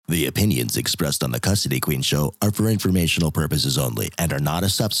The opinions expressed on the Custody Queen Show are for informational purposes only and are not a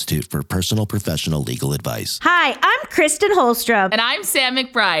substitute for personal professional legal advice. Hi, I'm Kristen Holstrom. And I'm Sam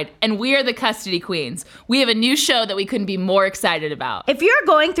McBride, and we are the Custody Queens. We have a new show that we couldn't be more excited about. If you're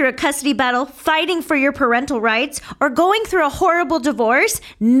going through a custody battle, fighting for your parental rights, or going through a horrible divorce,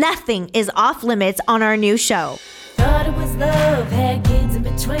 nothing is off limits on our new show. Thought it was love, had kids in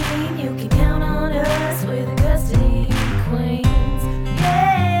between. You can count on us, we're the Custody Queens.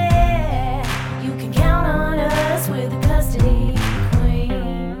 Yeah, you can count on us, we're the Custody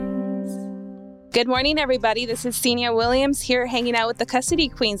Queens. Good morning, everybody. This is Senia Williams here hanging out with the Custody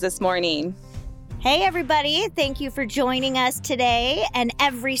Queens this morning. Hey, everybody. Thank you for joining us today and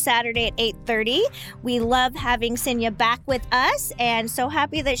every Saturday at 8:30. We love having Senia back with us and so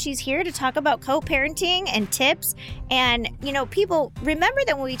happy that she's here to talk about co-parenting and tips. And, you know, people, remember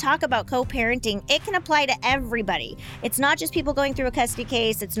that when we talk about co-parenting, it can apply to everybody. It's not just people going through a custody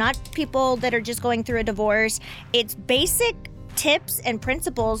case. It's not people that are just going through a divorce. It's basic tips and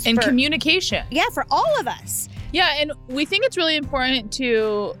principles and communication. Yeah, for all of us. Yeah, and we think it's really important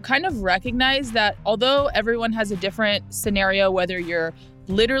to kind of recognize that although everyone has a different scenario, whether you're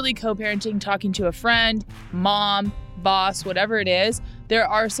literally co-parenting, talking to a friend, mom, boss, whatever it is, there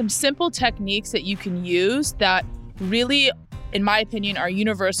are some simple techniques that you can use that really, in my opinion, are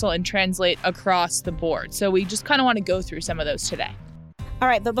universal and translate across the board. So we just kind of want to go through some of those today. All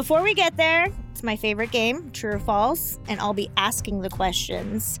right, but before we get there, it's my favorite game, True or False, and I'll be asking the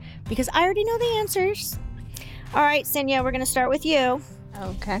questions because I already know the answers. All right, Senia, we're going to start with you.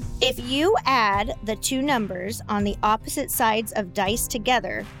 Okay. If you add the two numbers on the opposite sides of dice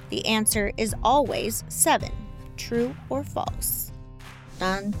together, the answer is always 7. True or false?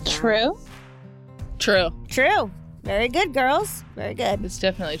 Dun, dun. True. True. True. Very good, girls. Very good. It's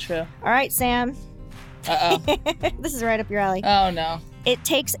definitely true. All right, Sam. Uh-oh. This is right up your alley. Oh, no. It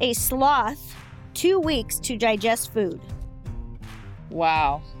takes a sloth 2 weeks to digest food.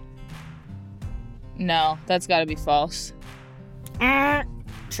 Wow. No, that's got to be false.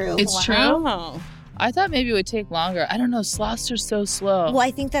 True. It's true? I thought maybe it would take longer. I don't know. Sloths are so slow. Well, I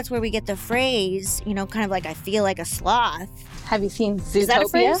think that's where we get the phrase, you know, kind of like I feel like a sloth. Have you seen Zootopia? Is that a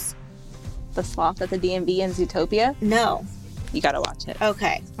phrase? The sloth at the DMV in Zootopia? No. You got to watch it.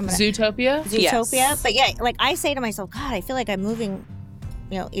 Okay. Zootopia? Zootopia? Yes. But yeah, like I say to myself, God, I feel like I'm moving,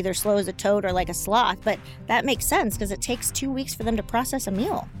 you know, either slow as a toad or like a sloth. But that makes sense because it takes 2 weeks for them to process a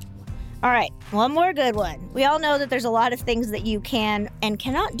meal. All right, one more good one. We all know that there's a lot of things that you can and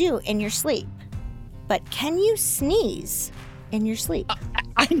cannot do in your sleep. But can you sneeze in your sleep?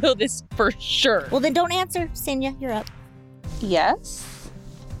 I know this for sure. Well, then don't answer. Senia, you're up. Yes.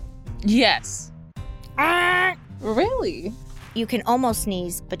 Yes. Really? You can almost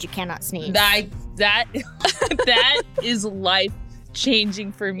sneeze, but you cannot sneeze. That is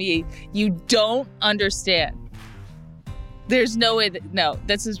life-changing for me. You don't understand. There's no way that, no,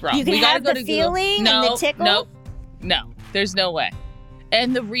 this is wrong. You can have the feeling and the tickle? No, there's no way.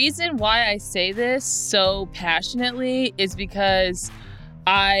 And the reason why I say this so passionately is because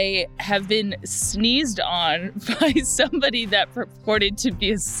I have been sneezed on by somebody that purported to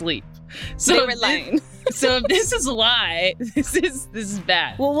be asleep. So they were lying. So if this is a lie, this is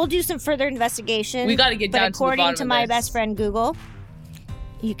bad. Well, we'll do some further investigation. We got to get down to the bottom of this. But according to my best friend Google,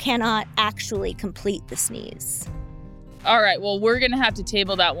 you cannot actually complete the sneeze. All right, well, we're going to have to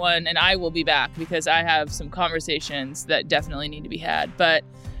table that one, and I will be back because I have some conversations that definitely need to be had. But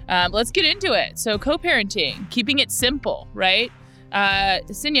let's get into it. So co-parenting, keeping it simple, right?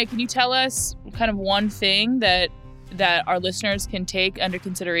 Senia, can you tell us kind of one thing that our listeners can take under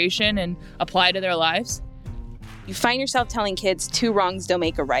consideration and apply to their lives? You find yourself telling kids 2 wrongs don't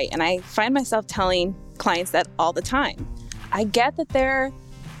make a right. And I find myself telling clients that all the time. I get that they're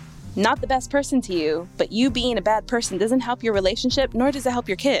not the best person to you, but you being a bad person doesn't help your relationship, nor does it help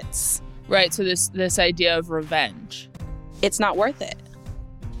your kids. Right, so this idea of revenge. It's not worth it.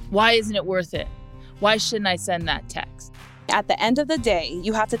 Why isn't it worth it? Why shouldn't I send that text? At the end of the day,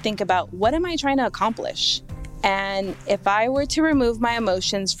 you have to think about, what am I trying to accomplish? And if I were to remove my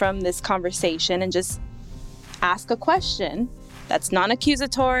emotions from this conversation and just ask a question that's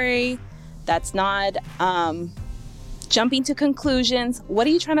non-accusatory, that's not jumping to conclusions. What are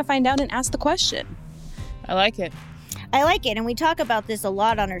you trying to find out, and ask the question? I like it. I like it. And we talk about this a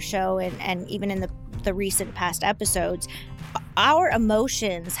lot on our show and even in the recent past episodes. Our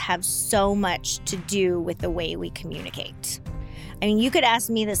emotions have so much to do with the way we communicate. I mean, you could ask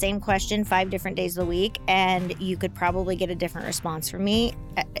me the same question 5 different days of the week, and you could probably get a different response from me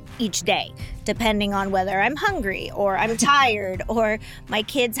each day, depending on whether I'm hungry or I'm tired or my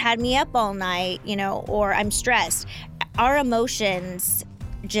kids had me up all night, you know, or I'm stressed. Our emotions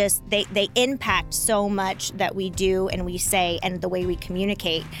just they impact so much that we do and we say and the way we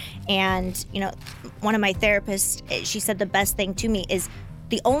communicate. And one of my therapists, she said the best thing to me is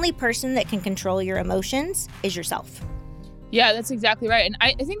the only person that can control your emotions is yourself. Yeah, that's exactly right. And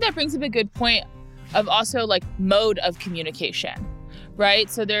I think that brings up a good point of also like mode of communication, right?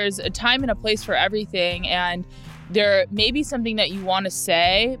 So there's a time and a place for everything, and there may be something that you want to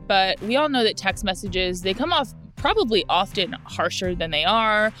say, but we all know that text messages, they come off probably often harsher than they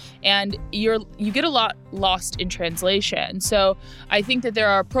are, and you get a lot lost in translation. So I think that there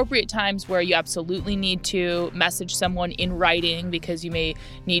are appropriate times where you absolutely need to message someone in writing because you may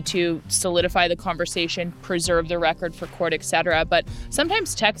need to solidify the conversation, preserve the record for court, etc. But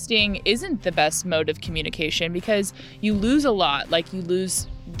sometimes texting isn't the best mode of communication because you lose a lot. Like you lose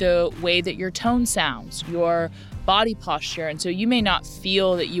the way that your tone sounds, your body posture. And so you may not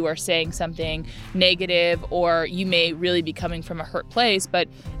feel that you are saying something negative, or you may really be coming from a hurt place. But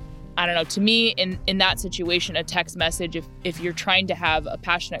I don't know, to me, in that situation, a text message, if you're trying to have a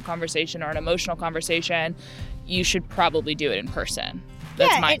passionate conversation or an emotional conversation, you should probably do it in person.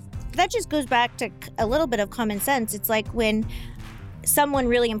 That just goes back to a little bit of common sense. It's like when someone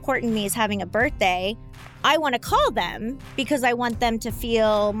really important to me is having a birthday, I want to call them because I want them to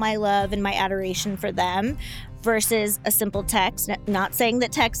feel my love and my adoration for them, versus a simple text. Not saying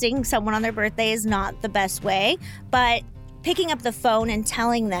that texting someone on their birthday is not the best way, but picking up the phone and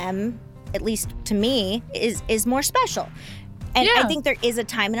telling them, at least to me, is more special. And I think there is a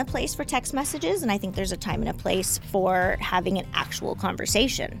time and a place for text messages, and I think there's a time and a place for having an actual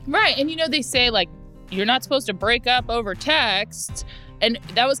conversation. Right. And they say, like, you're not supposed to break up over text. And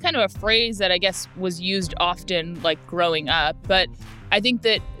that was kind of a phrase that I guess was used often, like, growing up. But I think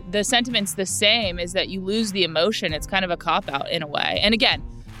that the sentiment's the same, is that you lose the emotion. It's kind of a cop-out in a way. And again,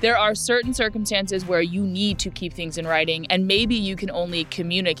 there are certain circumstances where you need to keep things in writing, and maybe you can only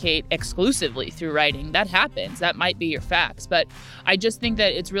communicate exclusively through writing. That happens. That might be your facts. But I just think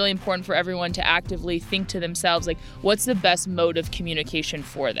that it's really important for everyone to actively think to themselves, like, what's the best mode of communication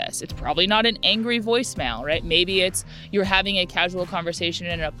for this? It's probably not an angry voicemail, right? Maybe it's you're having a casual conversation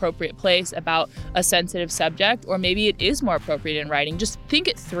in an appropriate place about a sensitive subject, or maybe it is more appropriate in writing. Just think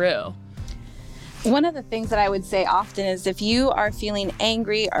it through. One of the things that I would say often is if you are feeling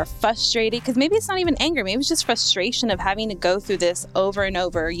angry or frustrated, because maybe it's not even anger, maybe it's just frustration of having to go through this over and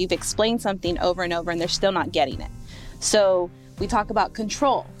over. You've explained something over and over and they're still not getting it. So we talk about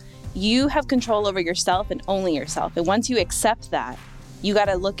control. You have control over yourself and only yourself. And once you accept that, you got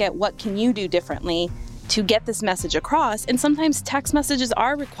to look at what can you do differently to get this message across. And sometimes text messages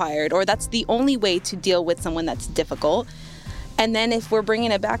are required, or that's the only way to deal with someone that's difficult. And then if we're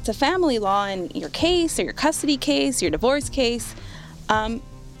bringing it back to family law and your case or your custody case, your divorce case,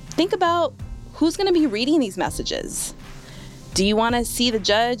 think about who's going to be reading these messages. Do you want to see the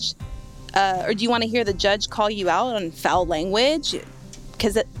judge or do you want to hear the judge call you out on foul language?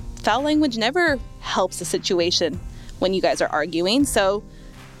 Because foul language never helps a situation when you guys are arguing. So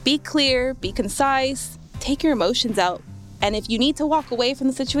be clear, be concise, take your emotions out. And if you need to walk away from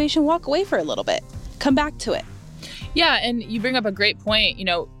the situation, walk away for a little bit. Come back to it. Yeah, and you bring up a great point.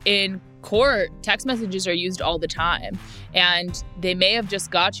 In court, text messages are used all the time, and they may have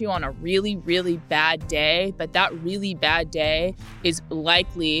just got you on a really, really bad day, but that really bad day is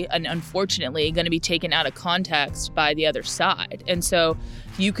likely and unfortunately going to be taken out of context by the other side. And so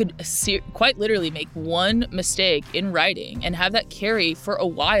you could quite literally make one mistake in writing and have that carry for a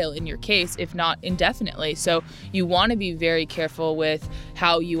while in your case, if not indefinitely. So you want to be very careful with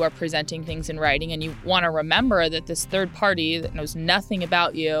how you are presenting things in writing, and you want to remember that this third party that knows nothing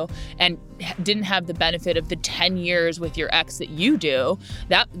about you and didn't have the benefit of the 10 years with your ex that you do,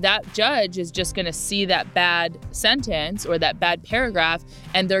 that judge is just going to see that bad sentence or that bad paragraph,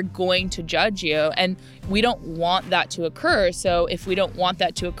 and they're going to judge you. And we don't want that to occur. So if we don't want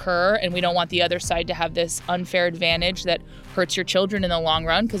that to occur, and we don't want the other side to have this unfair advantage that hurts your children in the long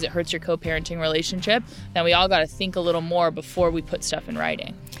run because it hurts your co-parenting relationship, then we all got to think a little more before we put stuff in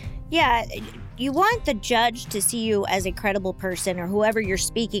writing. Yeah, you want the judge to see you as a credible person, or whoever you're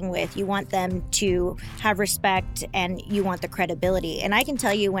speaking with. You want them to have respect, and you want the credibility. And I can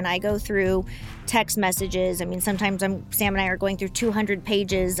tell you, when I go through text messages, I mean, sometimes Sam and I are going through 200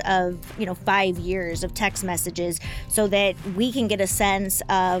 pages of, 5 years of text messages, so that we can get a sense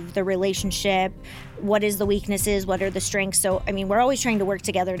of the relationship. What is the weaknesses? What are the strengths? So, I mean, we're always trying to work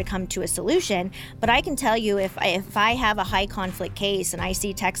together to come to a solution. But I can tell you, if I have a high conflict case and I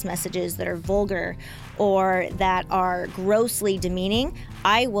see text messages that are vulgar or that are grossly demeaning,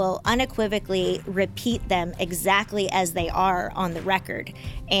 I will unequivocally repeat them exactly as they are on the record.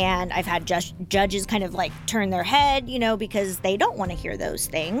 And I've had judges kind of like turn their head, because they don't want to hear those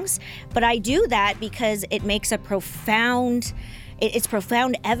things. But I do that because it makes it's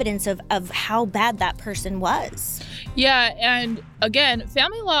profound evidence of how bad that person was. Yeah, and again,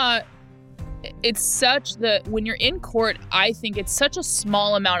 family law, it's such that when you're in court, I think it's such a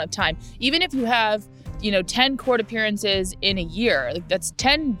small amount of time. Even if you have, 10 court appearances in a year, like that's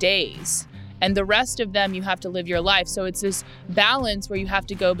 10 days. And the rest of them, you have to live your life. So it's this balance where you have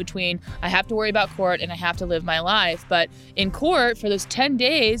to go between, I have to worry about court and I have to live my life. But in court, for those 10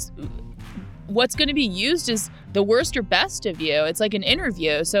 days, what's going to be used is the worst or best of you. It's like an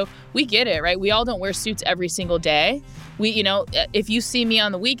interview. So we get it, right? We all don't wear suits every single day. If you see me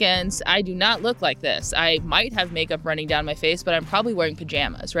on the weekends, I do not look like this. I might have makeup running down my face, but I'm probably wearing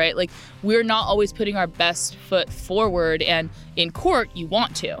pajamas, right? Like, we're not always putting our best foot forward. And in court, you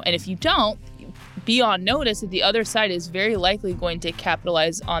want to. And if you don't, be on notice that the other side is very likely going to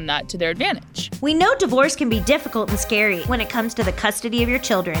capitalize on that to their advantage. We know divorce can be difficult and scary when it comes to the custody of your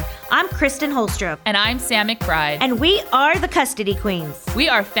children. I'm Kristen Holstrom. And I'm Sam McBride. And we are the Custody Queens. We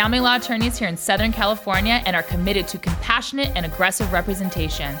are family law attorneys here in Southern California and are committed to compassionate and aggressive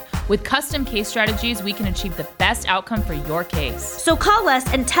representation. With custom case strategies, we can achieve the best outcome for your case. So call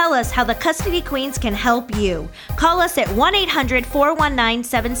us and tell us how the Custody Queens can help you. Call us at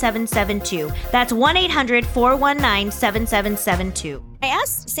 1-800-419-7772. That's 1-800-419-7772. I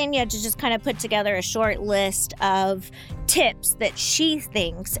asked Senya to just kind of put together a short list of tips that she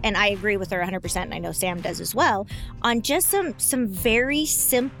thinks, and I agree with her 100%, and I know Sam does as well, on just some very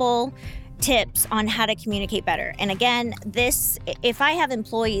simple tips on how to communicate better. And again, if I have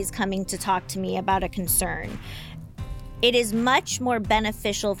employees coming to talk to me about a concern, it is much more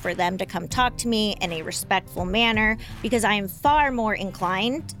beneficial for them to come talk to me in a respectful manner because I am far more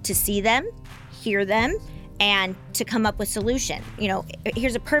inclined to see them, hear them, and to come up with solution.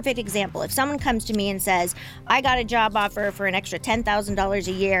 Here's a perfect example. If someone comes to me and says, I got a job offer for an extra $10,000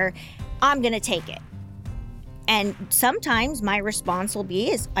 a year, I'm going to take it. And sometimes my response will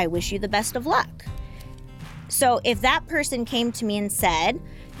be, I wish you the best of luck. So if that person came to me and said,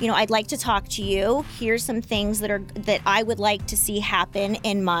 I'd like to talk to you. Here's some things that I would like to see happen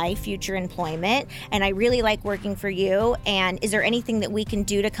in my future employment. And I really like working for you. And is there anything that we can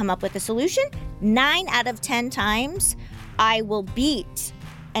do to come up with a solution? 9 out of 10 times, I will beat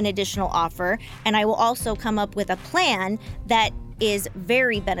an additional offer. And I will also come up with a plan that is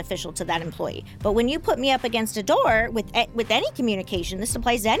very beneficial to that employee. But when you put me up against a door with any communication, this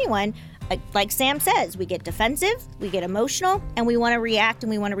applies to anyone, like Sam says, we get defensive, we get emotional, and we want to react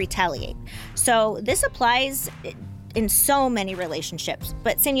and we want to retaliate. So this applies in so many relationships.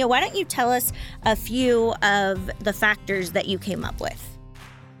 But Senya, why don't you tell us a few of the factors that you came up with?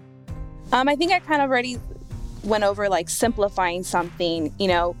 I think I kind of already went over like simplifying something,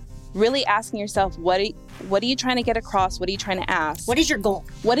 really asking yourself, what are you trying to get across? What are you trying to ask? What is your goal?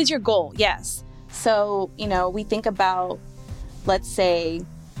 What is your goal? Yes. So, we think about, let's say,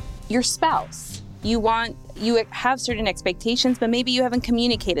 your spouse. You have certain expectations, but maybe you haven't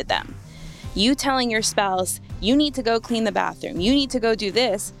communicated them. You telling your spouse, you need to go clean the bathroom, you need to go do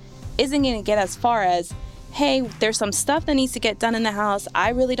this, isn't going to get as far as, hey, there's some stuff that needs to get done in the house. I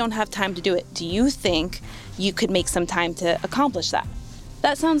really don't have time to do it. Do you think you could make some time to accomplish that?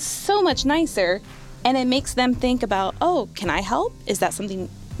 That sounds so much nicer. And it makes them think about, oh, can I help? Is that something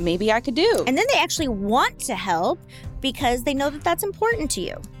maybe I could do? And then they actually want to help because they know that that's important to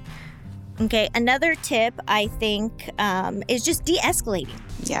you. Okay, another tip, I think, is just de-escalating.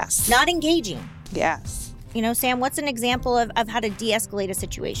 Yes. Not engaging. Yes. Sam, what's an example of how to de-escalate a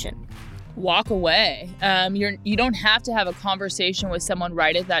situation? Walk away. You don't have to have a conversation with someone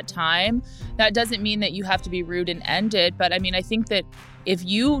right at that time. That doesn't mean that you have to be rude and end it. But I think that if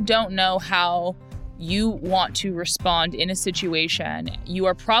you don't know how you want to respond in a situation, you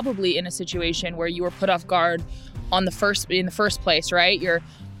are probably in a situation where you were put off guard in the first place, right? You're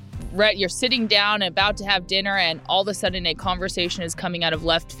sitting down and about to have dinner, and all of a sudden a conversation is coming out of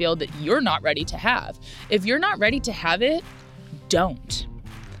left field that you're not ready to have. If you're not ready to have it, don't,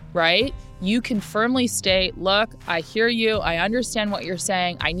 right? You can firmly state, look, I hear you. I understand what you're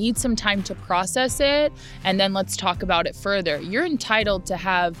saying. I need some time to process it, and then let's talk about it further. You're entitled to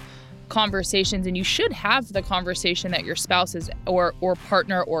have conversations, and you should have the conversation that your spouse is or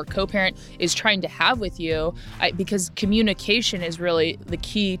partner or co-parent is trying to have with you, because communication is really the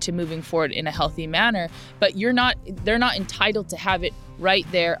key to moving forward in a healthy manner. But they're not entitled to have it right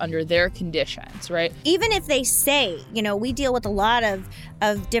there under their conditions, right? Even if they say, we deal with a lot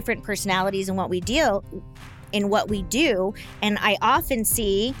of different personalities in what we do, and I often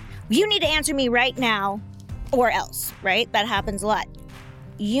see, you need to answer me right now or else, right? That happens a lot.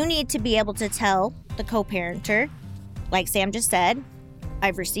 you need to be able to tell the co-parenter, like Sam just said,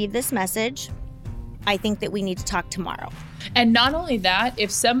 I've received this message. I think that we need to talk tomorrow. And not only that,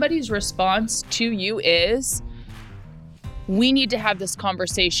 if somebody's response to you is, we need to have this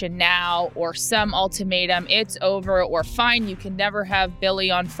conversation now, or some ultimatum, it's over, or fine, you can never have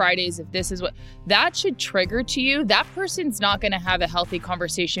Billy on Fridays if this is what, that should trigger to you. That person's not going to have a healthy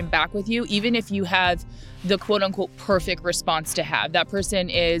conversation back with you, even if you have the quote unquote perfect response to have. That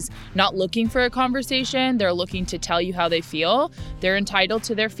person is not looking for a conversation. They're looking to tell you how they feel. They're entitled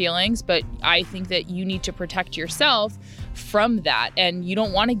to their feelings, but I think that you need to protect yourself from that. And you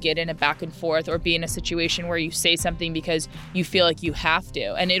don't want to get in a back and forth or be in a situation where you say something because you feel like you have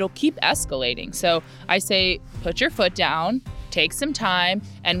to, and it'll keep escalating. So I say, put your foot down, take some time,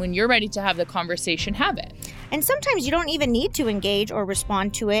 and when you're ready to have the conversation, have it. And sometimes you don't even need to engage or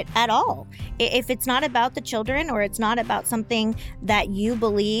respond to it at all. If it's not about the children, or it's not about something that you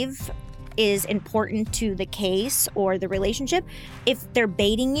believe is important to the case or the relationship, if they're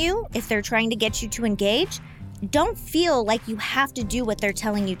baiting you, if they're trying to get you to engage, don't feel like you have to do what they're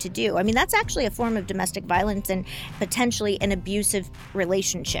telling you to do. I mean, that's actually a form of domestic violence and potentially an abusive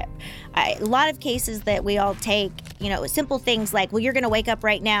relationship. A lot of cases that we all take, simple things like, well, you're going to wake up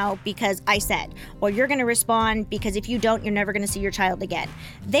right now because I said, or you're going to respond because if you don't, you're never going to see your child again.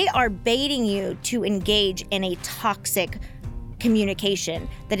 They are baiting you to engage in a toxic communication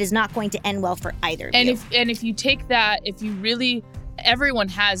that is not going to end well for either of you. If you take that, everyone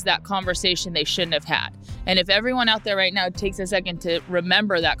has that conversation they shouldn't have had. And if everyone out there right now takes a second to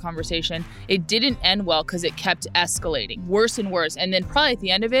remember that conversation, it didn't end well because it kept escalating worse and worse. And then probably at the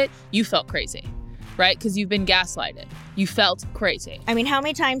end of it, you felt crazy, right? Because you've been gaslighted. You felt crazy. I mean, how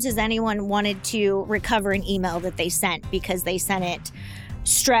many times has anyone wanted to recover an email that they sent because they sent it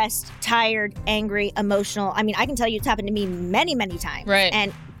stressed, tired, angry, emotional? I mean, I can tell you it's happened to me many, many times. Right.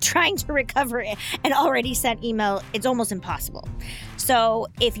 And trying to recover an already sent email, it's almost impossible. So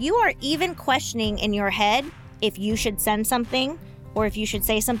if you are even questioning in your head if you should send something or if you should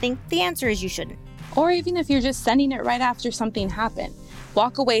say something, the answer is you shouldn't. Or even if you're just sending it right after something happened,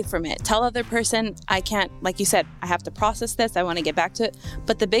 walk away from it. Tell the other person, I can't, like you said, I have to process this. I want to get back to it.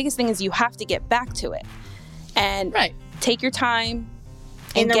 But the biggest thing is you have to get back to it. And take your time.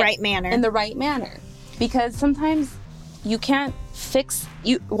 In the right manner. In the right manner. Because sometimes you can't fix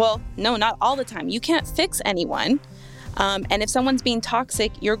not all the time. You can't fix anyone. And if someone's being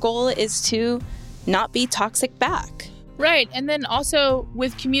toxic, your goal is to not be toxic back. Right. And then also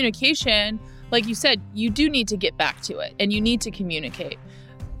with communication, like you said, you do need to get back to it and you need to communicate.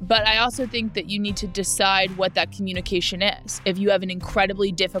 But I also think that you need to decide what that communication is. If you have an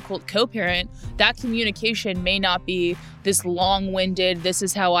incredibly difficult co-parent, that communication may not be this long-winded, this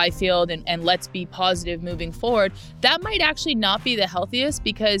is how I feel, and let's be positive moving forward. That might actually not be the healthiest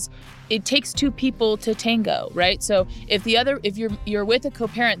because it takes two people to tango, right? So if you're with a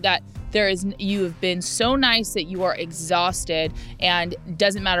co-parent that you have been so nice that you are exhausted and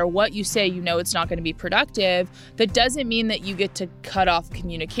doesn't matter what you say, it's not going to be productive. That doesn't mean that you get to cut off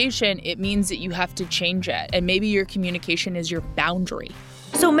communication. It means that you have to change it. And maybe your communication is your boundary.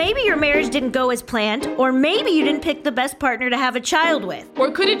 So maybe your marriage didn't go as planned, or maybe you didn't pick the best partner to have a child with.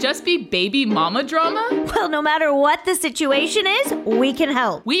 Or could it just be baby mama drama? Well, no matter what the situation is, we can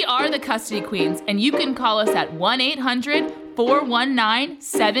help. We are the Custody Queens, and you can call us at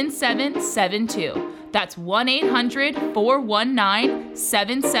 1-800-419-7772. That's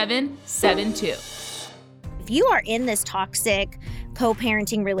 1-800-419-7772. If you are in this toxic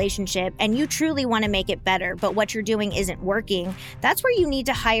co-parenting relationship and you truly want to make it better, but what you're doing isn't working, that's where you need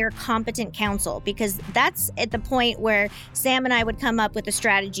to hire competent counsel, because that's at the point where Sam and I would come up with a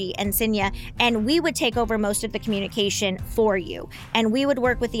strategy, and Sinya, and we would take over most of the communication for you. And we would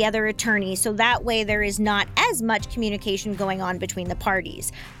work with the other attorneys, so that way there is not as much communication going on between the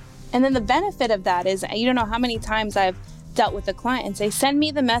parties. And then the benefit of that is, you don't know how many times I've dealt with a client and say, send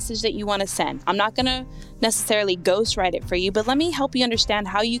me the message that you want to send. I'm not going to necessarily ghostwrite it for you, but let me help you understand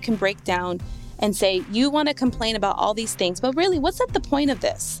how you can break down and say, you want to complain about all these things, but really, what's at the point of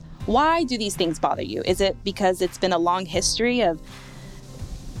this? Why do these things bother you? Is it because it's been a long history of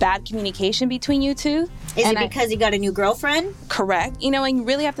bad communication between you two? Is it because you got a new girlfriend? Correct. And you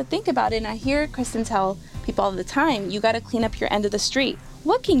really have to think about it. And I hear Kristen tell people all the time, you got to clean up your end of the street.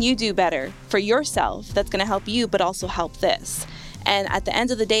 What can you do better for yourself that's going to help you, but also help this? And at the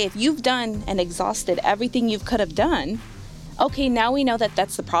end of the day, if you've done and exhausted everything you could have done, okay, now we know that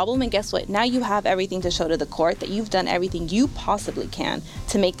that's the problem. And guess what? Now you have everything to show to the court that you've done everything you possibly can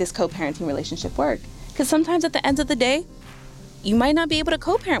to make this co-parenting relationship work. Because sometimes at the end of the day, you might not be able to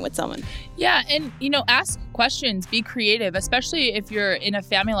co-parent with someone. Yeah, and ask questions, be creative, especially if you're in a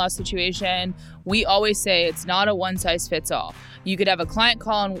family law situation. We always say it's not a one size fits all. You could have a client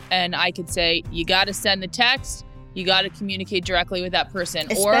call and I could say, you got to send the text. You got to communicate directly with that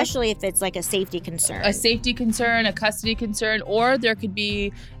person. Especially if it's like a safety concern. A safety concern, a custody concern, or there could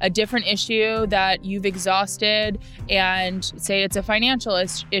be a different issue that you've exhausted and say it's a financial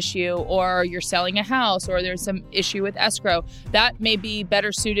issue, or you're selling a house, or there's some issue with escrow. That may be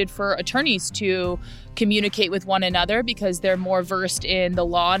better suited for attorneys to communicate with one another because they're more versed in the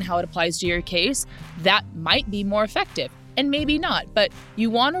law and how it applies to your case. That might be more effective, and maybe not. But you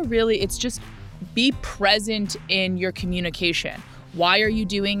want to really, it's just be present in your communication. Why are you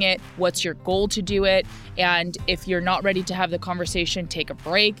doing it? What's your goal to do it? And if you're not ready to have the conversation, take a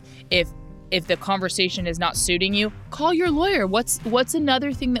break. If the conversation is not suiting you, call your lawyer. What's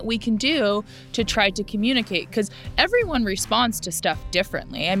another thing that we can do to try to communicate? Because everyone responds to stuff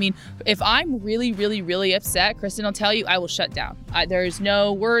differently. I mean, if I'm really, really, really upset, Kristen will tell you, I will shut down. There's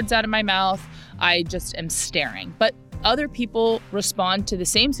no words out of my mouth. I just am staring. But other people respond to the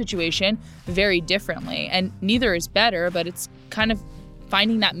same situation very differently, and neither is better, but it's kind of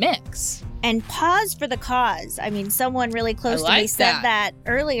finding that mix. And pause for the cause. I mean, someone really close to me said that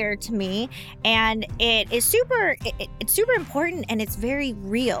earlier to me, and it's super important, and it's very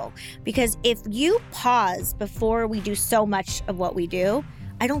real, because if you pause before we do so much of what we do,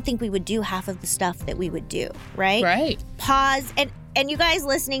 I don't think we would do half of the stuff that we would do, right? Right. Pause. And you guys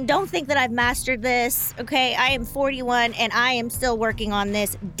listening, don't think that I've mastered this, okay? I am 41 and I am still working on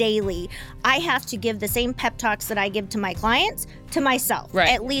this daily. I have to give the same pep talks that I give to my clients to myself,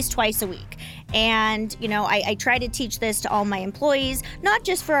 at least twice a week. And, I try to teach this to all my employees, not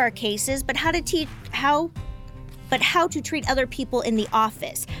just for our cases, but how to treat other people in the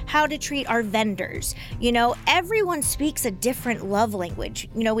office, how to treat our vendors. Everyone speaks a different love language.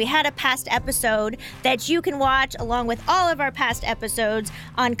 We had a past episode that you can watch along with all of our past episodes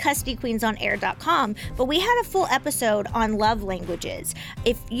on custodyqueensonair.com, but we had a full episode on love languages.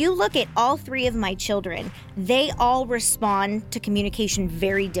 If you look at all three of my children, they all respond to communication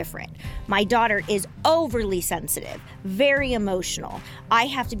very different. My daughter is overly sensitive, very emotional. I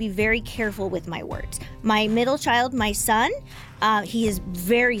have to be very careful with my words. My middle child, my son, he is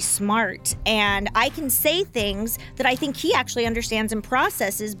very smart, and I can say things that I think he actually understands and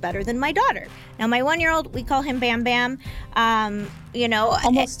processes better than my daughter. Now, my 1-year-old, we call him Bam Bam.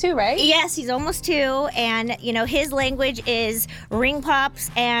 Almost 2, right? Yes, he's almost 2, and his language is ring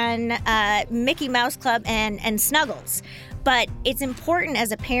pops and Mickey Mouse Club and Snuggles. But it's important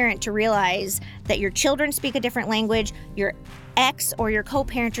as a parent to realize that your children speak a different language, your ex or your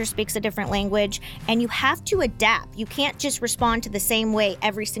co-parenter speaks a different language, and you have to adapt. You can't just respond to the same way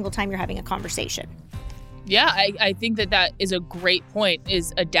every single time you're having a conversation. Yeah, I think that is a great point,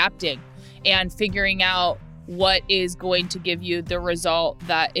 is adapting and figuring out what is going to give you the result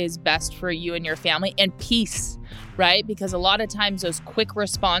that is best for you and your family, and peace, right? Because a lot of times those quick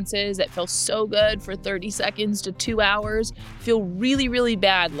responses that feel so good for 30 seconds to 2 hours feel really, really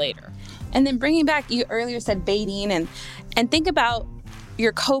bad later. And then bringing back, you earlier said baiting, and think about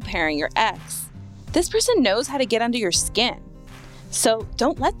your co-parent, your ex. This person knows how to get under your skin. So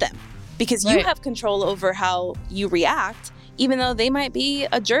don't let them, because you have control over how you react, even though they might be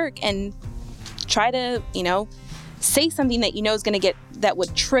a jerk and try to, say something that is going to get, that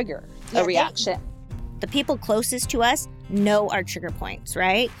would trigger a reaction. The people closest to us know our trigger points,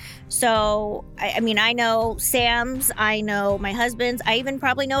 right? So, I know Sam's, I know my husband's, I even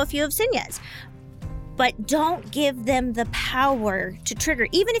probably know a few of Sinya's. But don't give them the power to trigger.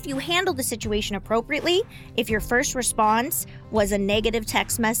 Even if you handle the situation appropriately, if your first response was a negative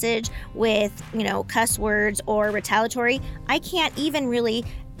text message with, cuss words or retaliatory, I can't even really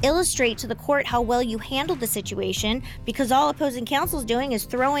illustrate to the court how well you handled the situation, because all opposing counsel is doing is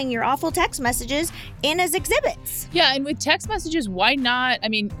throwing your awful text messages in as exhibits. Yeah, and with text messages, why not?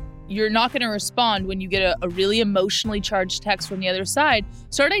 You're not going to respond when you get a really emotionally charged text from the other side.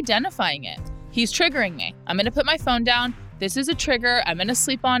 Start identifying it. He's triggering me. I'm going to put my phone down. This is a trigger. I'm going to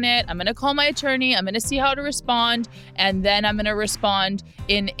sleep on it. I'm going to call my attorney. I'm going to see how to respond. And then I'm going to respond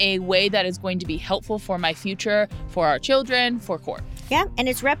in a way that is going to be helpful for my future, for our children, for court. Yeah, and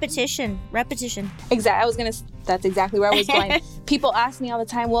it's repetition. Exactly. That's exactly where I was going. People ask me all the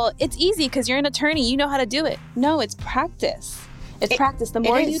time, well, it's easy because you're an attorney. You know how to do it. No, it's practice. It's practice. The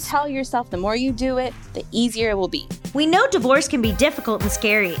more you tell yourself, the more you do it, the easier it will be. We know divorce can be difficult and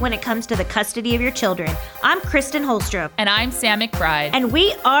scary when it comes to the custody of your children. I'm Kristen Holstrom. And I'm Sam McBride. And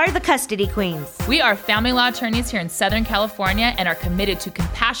we are the Custody Queens. We are family law attorneys here in Southern California and are committed to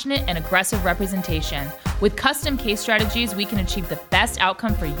compassionate and aggressive representation. With custom case strategies, we can achieve the best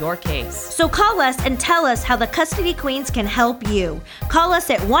outcome for your case. So call us and tell us how the Custody Queens can help you. Call us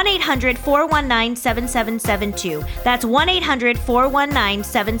at 1-800-419-7772. That's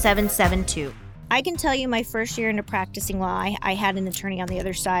 1-800-419-7772. I can tell you my first year into practicing law, I had an attorney on the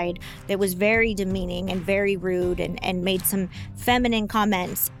other side that was very demeaning and very rude and made some feminine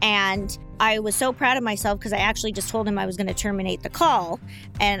comments. And I was so proud of myself because I actually just told him I was going to terminate the call.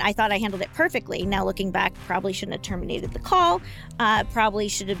 And I thought I handled it perfectly. Now looking back, probably shouldn't have terminated the call. Probably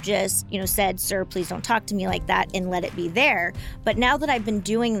should have just, said, sir, please don't talk to me like that and let it be there. But now that I've been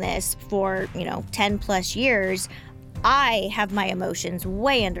doing this for, 10 plus years, I have my emotions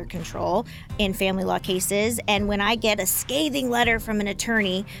way under control in family law cases, and when I get a scathing letter from an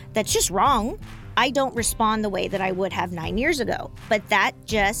attorney that's just wrong, I don't respond the way that I would have 9 years ago. But that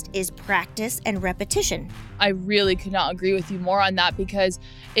just is practice and repetition. I really could not agree with you more on that, because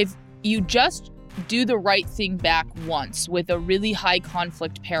if you just do the right thing back once with a really high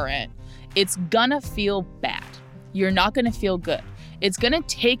conflict parent, it's gonna feel bad. You're not gonna feel good. It's going to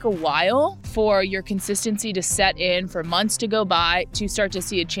take a while for your consistency to set in, for months to go by, to start to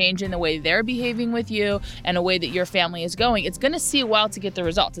see a change in the way they're behaving with you and a way that your family is going. It's going to see a while to get the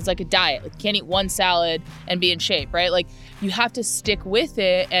results. It's like a diet. Like, you can't eat one salad and be in shape, right? Like, you have to stick with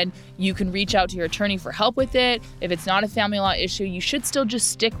it, and you can reach out to your attorney for help with it. If it's not a family law issue, you should still just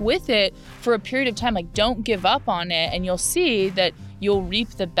stick with it for a period of time. Like, don't give up on it, and you'll see that you'll reap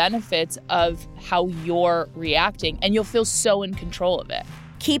the benefits of how you're reacting, and you'll feel so in control of it.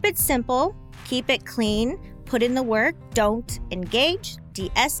 Keep it simple, keep it clean, put in the work, don't engage,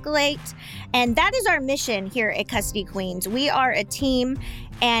 de-escalate. And that is our mission here at Custody Queens. We are a team,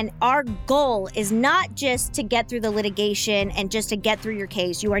 and our goal is not just to get through the litigation and just to get through your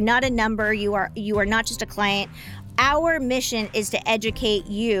case. You are not a number, you are not just a client. Our mission is to educate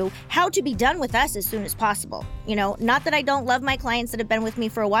you how to be done with us as soon as possible. Not that I don't love my clients that have been with me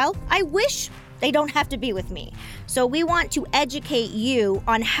for a while. I wish they don't have to be with me. So we want to educate you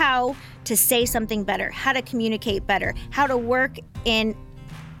on how to say something better, how to communicate better, how to work in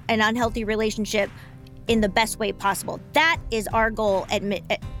an unhealthy relationship in the best way possible. That is our goal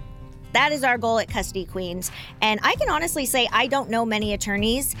That is our goal at Custody Queens. And I can honestly say I don't know many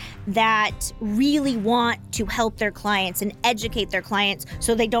attorneys that really want to help their clients and educate their clients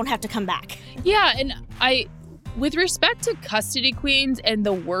so they don't have to come back. Yeah, and with respect to Custody Queens and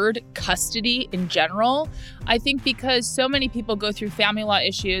the word custody in general, I think because so many people go through family law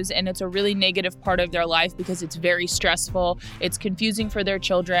issues and it's a really negative part of their life because it's very stressful, it's confusing for their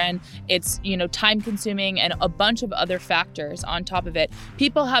children, it's, time consuming and a bunch of other factors on top of it.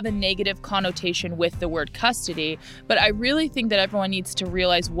 People have a negative connotation with the word custody, but I really think that everyone needs to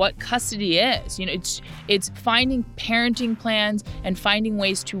realize what custody is. It's finding parenting plans and finding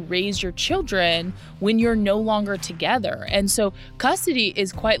ways to raise your children when you're no longer together. And so custody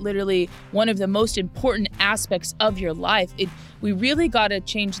is quite literally one of the most important aspects of your life. We really got to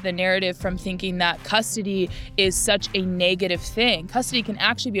change the narrative from thinking that custody is such a negative thing. Custody can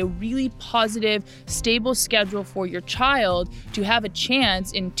actually be a really positive, stable schedule for your child to have a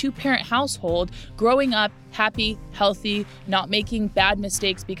chance in two-parent household growing up happy, healthy, not making bad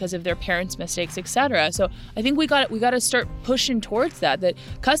mistakes because of their parents' mistakes, etc. So I think we got to start pushing towards that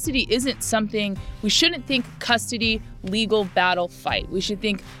custody isn't something, we shouldn't think custody, legal battle, fight. We should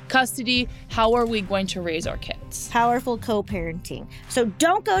think custody, how are we going to raise our kids? Powerful co-parenting. So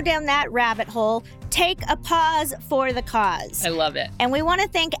don't go down that rabbit hole. Take a pause for the cause. I love it. And we want to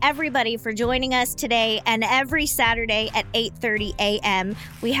thank everybody for joining us today and every Saturday at 8:30 a.m.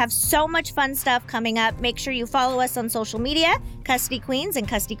 We have so much fun stuff coming up. Make sure you follow us on social media, Custody Queens and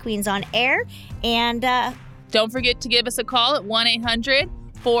Custody Queens on Air. And don't forget to give us a call at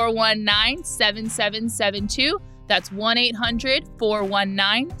 1-800-419-7772. That's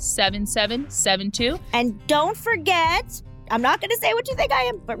 1-800-419-7772. And don't forget, I'm not going to say what you think I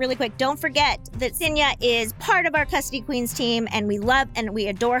am, but really quick, don't forget that Sinya is part of our Custody Queens team, and we love and we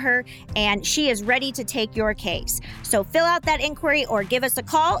adore her, and she is ready to take your case. So fill out that inquiry or give us a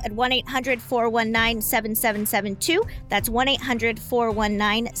call at 1-800-419-7772. That's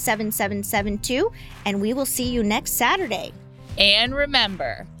 1-800-419-7772, and we will see you next Saturday. And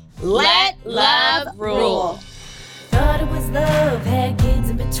remember, let love rule. Thought it was love, had kids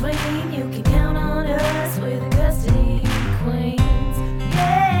in between. You can count on us, we're the Custody Queens.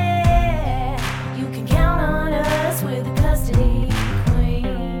 Yeah, you can count on us, we're the Custody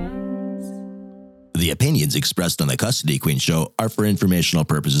Queens. The opinions expressed on the Custody Queen Show are for informational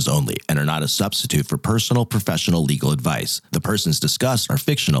purposes only and are not a substitute for personal professional legal advice. The persons discussed are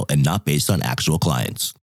fictional and not based on actual clients.